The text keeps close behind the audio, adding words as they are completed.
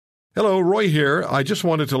Hello, Roy here. I just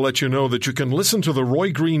wanted to let you know that you can listen to The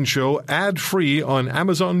Roy Green Show ad-free on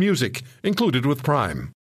Amazon Music, included with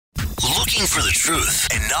Prime. Looking for the truth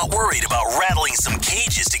and not worried about rattling some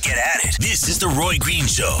cages to get at it. This is The Roy Green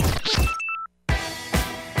Show.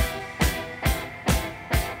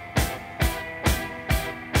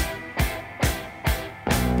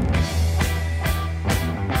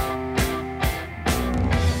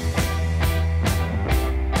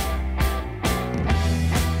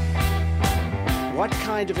 What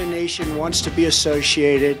kind of a nation wants to be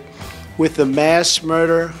associated with the mass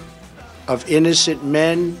murder of innocent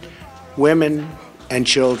men, women, and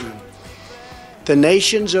children? The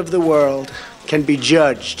nations of the world can be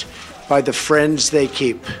judged by the friends they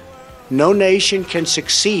keep. No nation can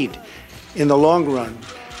succeed in the long run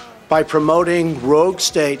by promoting rogue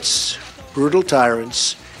states, brutal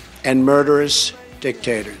tyrants, and murderous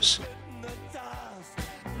dictators.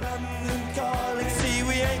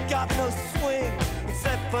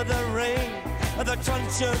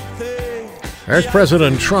 There's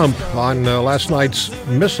President Trump on last night's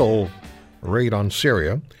missile raid on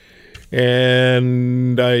Syria.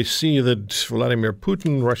 And I see that Vladimir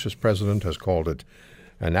Putin, Russia's president, has called it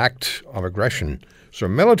an act of aggression. So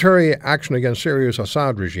military action against Syria's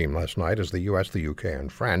Assad regime last night as the U.S., the U.K.,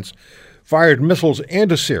 and France fired missiles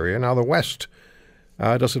into Syria. Now the West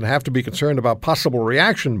doesn't have to be concerned about possible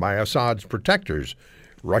reaction by Assad's protectors,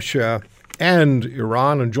 Russia and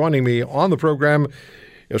Iran. And joining me on the program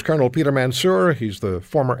is Colonel Peter Mansour. He's the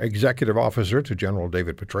former executive officer to General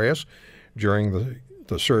David Petraeus during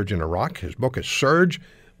the surge in Iraq. His book is Surge,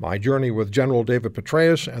 My Journey with General David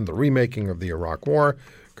Petraeus and the Remaking of the Iraq War.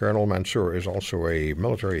 Colonel Mansour is also a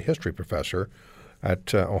military history professor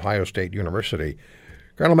at Ohio State University.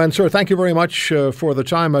 Colonel Mansour, thank you very much for the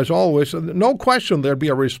time, as always. No question there'd be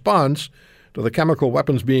a response to the chemical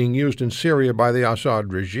weapons being used in Syria by the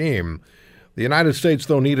Assad regime. The United States,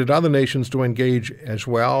 though, needed other nations to engage as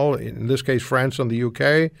well, in this case France and the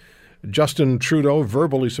UK. Justin Trudeau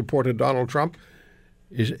verbally supported Donald Trump.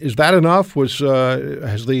 Is that enough? Has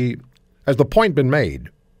the point been made?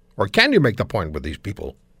 Or can you make the point with these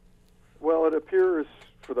people? Well, it appears,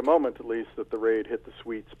 for the moment at least, that the raid hit the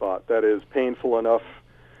sweet spot. That is, painful enough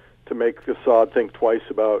to make Assad think twice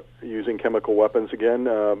about using chemical weapons again.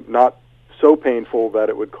 Not so painful that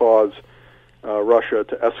it would cause Russia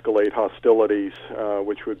to escalate hostilities,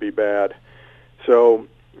 which would be bad. So,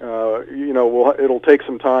 it'll take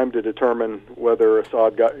some time to determine whether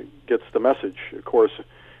Assad gets the message. Of course,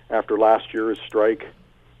 after last year's strike,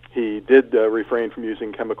 he did refrain from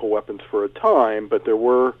using chemical weapons for a time, but there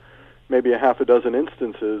were maybe a half a dozen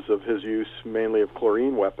instances of his use, mainly of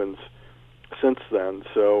chlorine weapons, since then.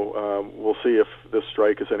 So we'll see if this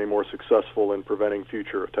strike is any more successful in preventing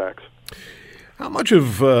future attacks. How much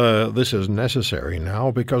of this is necessary now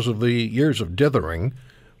because of the years of dithering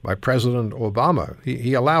by President Obama?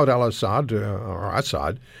 He allowed Assad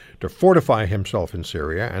to fortify himself in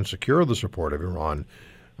Syria and secure the support of Iran.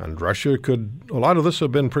 And Russia a lot of this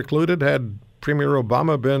have been precluded had Premier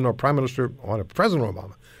Obama been, or Prime Minister, or President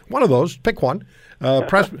Obama, one of those, pick one, had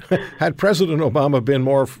President Obama been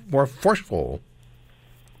more forceful.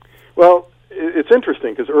 Well, it's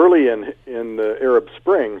interesting because early in the Arab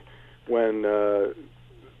Spring, when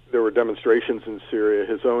there were demonstrations in Syria,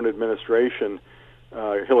 his own administration,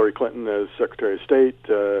 Hillary Clinton as Secretary of State,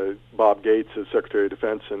 Bob Gates as Secretary of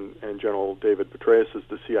Defense, and General David Petraeus as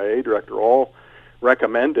the CIA director, all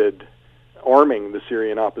recommended arming the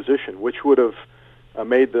Syrian opposition, which would have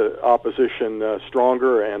made the opposition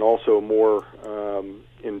stronger and also more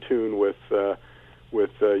in tune with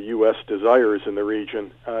U.S. desires in the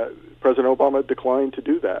region. President Obama declined to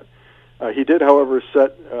do that. He did, however,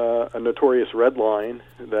 set a notorious red line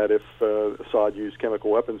that if Assad used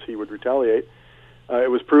chemical weapons, he would retaliate.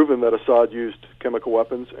 It was proven that Assad used chemical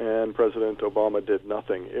weapons, and President Obama did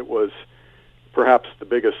nothing. It was perhaps the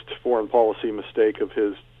biggest foreign policy mistake of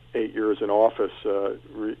his 8 years in office.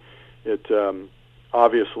 It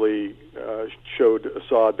obviously showed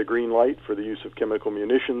Assad the green light for the use of chemical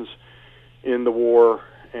munitions in the war,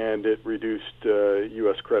 and it reduced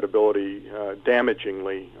U.S. credibility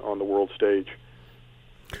damagingly on the world stage.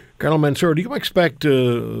 Colonel Mansour, do you expect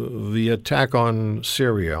the attack on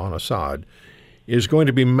Syria, on Assad, is going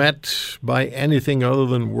to be met by anything other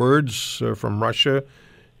than words from Russia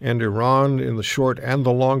and Iran in the short and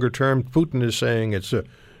the longer term? Putin is saying is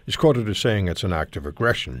quoted as saying it's an act of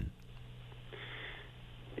aggression.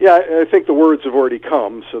 Yeah, I think the words have already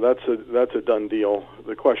come, so that's a done deal.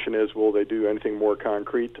 The question is, will they do anything more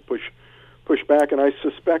concrete to push back? And I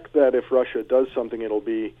suspect that if Russia does something, it'll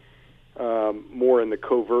be more in the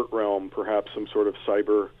covert realm, perhaps some sort of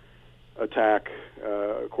cyber attack.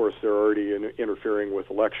 Of course, they're already interfering with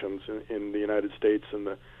elections in the United States and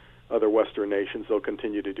the other Western nations. They'll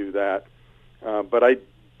continue to do that. But I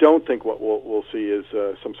don't think what we'll see is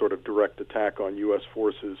some sort of direct attack on U.S.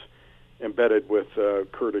 forces embedded with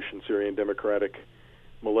Kurdish and Syrian democratic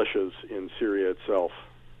militias in Syria itself.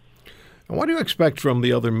 And what do you expect from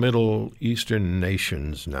the other Middle Eastern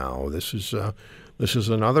nations now? This is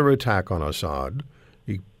another attack on Assad.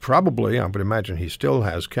 He probably, I would imagine, he still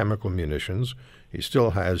has chemical munitions. He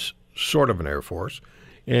still has sort of an air force,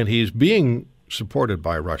 and he's being supported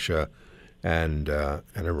by Russia and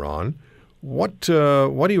Iran. What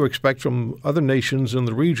do you expect from other nations in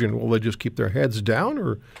the region? Will they just keep their heads down,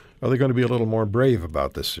 or are they going to be a little more brave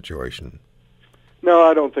about this situation? No,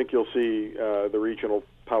 I don't think you'll see the regional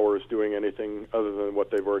powers doing anything other than what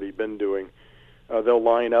they've already been doing. They'll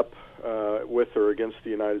line up with or against the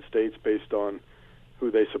United States based on who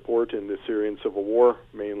they support in the Syrian civil war.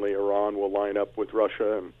 Mainly Iran will line up with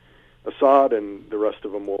Russia and Assad, and the rest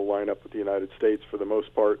of them will line up with the United States for the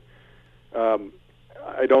most part.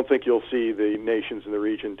 I don't think you'll see the nations in the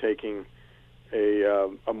region taking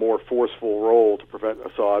a more forceful role to prevent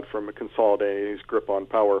Assad from consolidating his grip on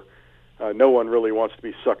power. No one really wants to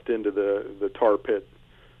be sucked into the tar pit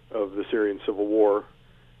of the Syrian civil war,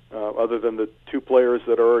 other than the two players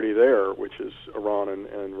that are already there, which is Iran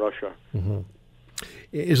and Russia. Mm-hmm.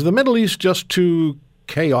 Is the Middle East just too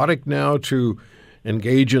chaotic now to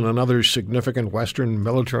engage in another significant Western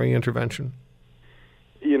military intervention?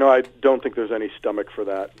 You know, I don't think there's any stomach for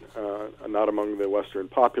that, not among the Western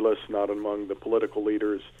populace, not among the political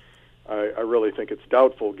leaders. I really think it's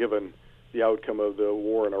doubtful, given the outcome of the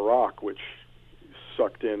war in Iraq, which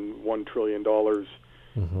sucked in $1 trillion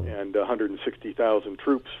and 160,000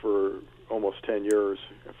 troops for almost 10 years,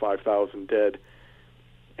 5,000 dead.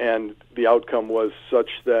 And the outcome was such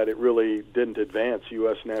that it really didn't advance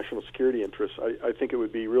U.S. national security interests. I think it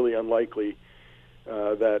would be really unlikely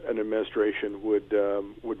that an administration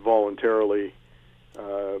would voluntarily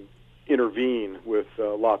intervene with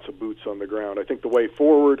lots of boots on the ground. I think the way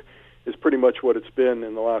forward is pretty much what it's been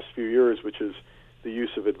in the last few years, which is the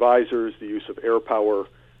use of advisors, the use of air power,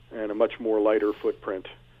 and a much more lighter footprint.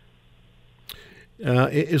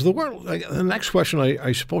 Is the world? The next question,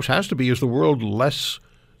 I suppose, has to be: is the world less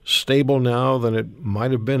stable now than it might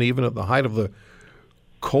have been even at the height of the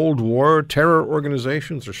Cold War? Terror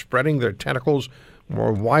organizations are spreading their tentacles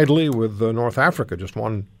more widely, with North Africa just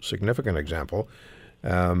one significant example.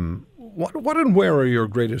 What and where are your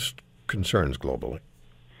greatest concerns globally?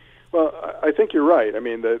 Well, I think you're right. I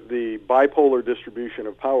mean, the bipolar distribution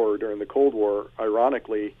of power during the Cold War,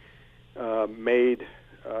 ironically, made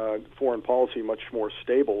foreign policy much more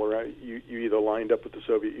stable. Right? You either lined up with the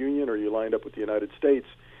Soviet Union or you lined up with the United States,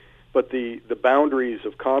 but the boundaries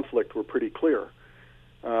of conflict were pretty clear.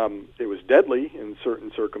 It was deadly in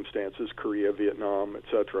certain circumstances, Korea, Vietnam,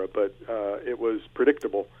 etc., but it was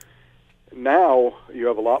predictable. Now you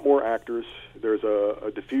have a lot more actors. There's a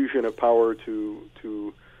diffusion of power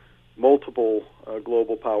to multiple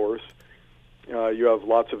global powers. You have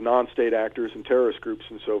lots of non-state actors and terrorist groups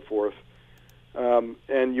and so forth.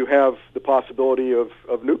 And you have the possibility of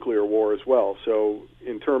nuclear war as well. So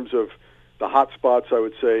in terms of the hot spots, I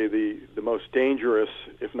would say the most dangerous,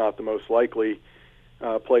 if not the most likely,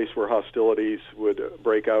 place where hostilities would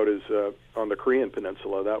break out is on the Korean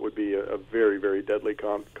Peninsula. That would be a very, very deadly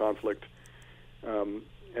conflict.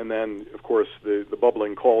 And then, of course, the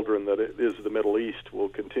bubbling cauldron that is the Middle East will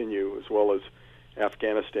continue, as well as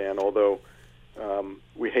Afghanistan, although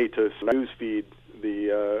we hate to newsfeed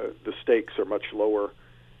the stakes are much lower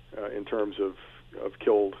in terms of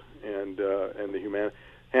killed and the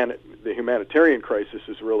humanitarian crisis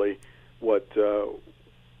is really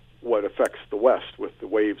what affects the West, with the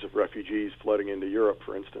waves of refugees flooding into Europe,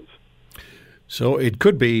 for instance. So it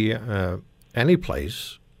could be any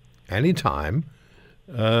place, any time,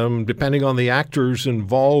 depending on the actors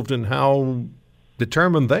involved and how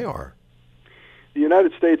determined they are. The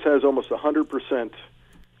United States has almost 100%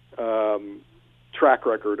 track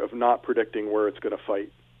record of not predicting where it's going to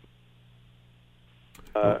fight.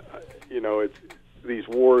 These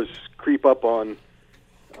wars creep up on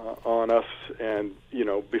us, and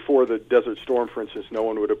before the Desert Storm, for instance, no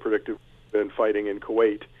one would have predicted been fighting in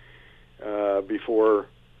Kuwait. Before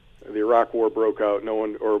the Iraq War broke out,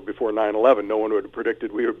 or before 9/11, no one would have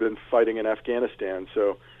predicted we would have been fighting in Afghanistan.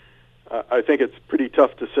 So I think it's pretty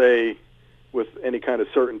tough to say with any kind of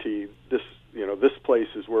certainty this place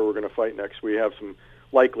is where we're going to fight next. We have some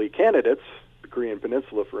likely candidates, the Korean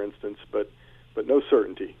Peninsula, for instance, but no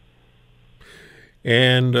certainty.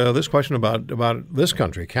 And this question about this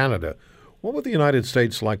country, Canada, what would the United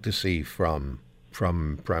States like to see from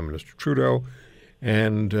from Prime Minister Trudeau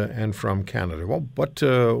and from Canada. Well,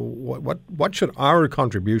 what should our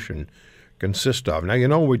contribution consist of? Now, you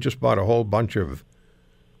know, we just bought a whole bunch of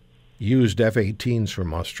used F-18s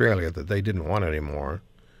from Australia that they didn't want anymore.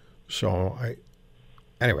 So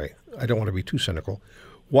anyway, I don't want to be too cynical.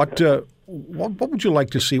 What would you like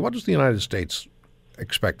to see? What does the United States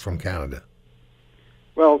expect from Canada?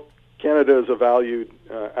 Well, Canada is a valued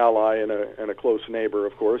ally and a close neighbor,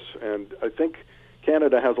 of course, and I think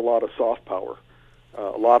Canada has a lot of soft power,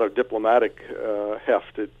 a lot of diplomatic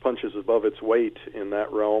heft. It punches above its weight in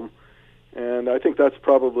that realm, and I think that's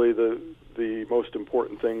probably the most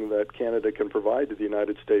important thing that Canada can provide to the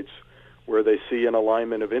United States, where they see an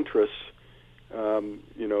alignment of interests.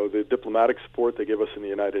 You know, the diplomatic support they give us in the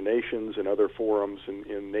United Nations and other forums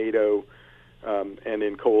in NATO and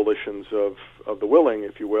in coalitions of the willing,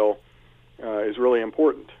 if you will, is really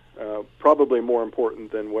important. Probably more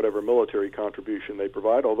important than whatever military contribution they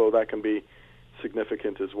provide, although that can be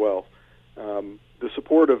significant as well. The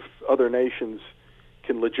support of other nations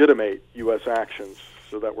can legitimate U.S. actions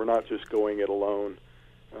so that we're not just going it alone,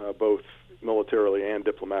 both militarily and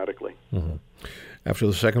diplomatically. Mm-hmm. After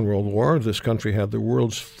the Second World War, this country had the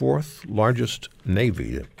world's fourth largest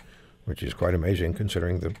navy, which is quite amazing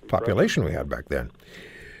considering the population we had back then.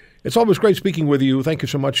 It's always great speaking with you. Thank you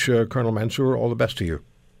so much, Colonel Mansour. All the best to you.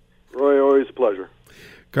 Roy, always a pleasure.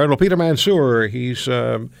 Colonel Peter Mansour, he's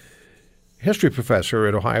a history professor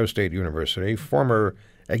at Ohio State University, former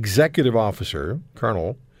executive officer,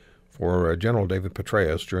 colonel, for General David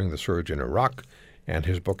Petraeus during the surge in Iraq, and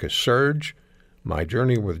his book is Surge, My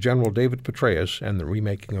Journey with General David Petraeus and the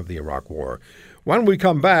Remaking of the Iraq War. When we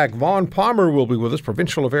come back, Vaughn Palmer will be with us,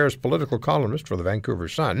 provincial affairs political columnist for the Vancouver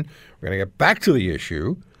Sun. We're going to get back to the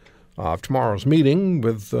issue of tomorrow's meeting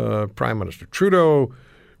with Prime Minister Trudeau,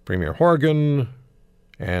 Premier Horgan,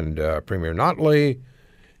 and Premier Notley.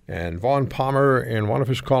 And Vaughn Palmer, in one of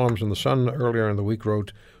his columns in the Sun earlier in the week,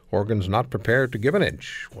 wrote, "Horgan's not prepared to give an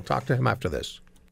inch." We'll talk to him after this.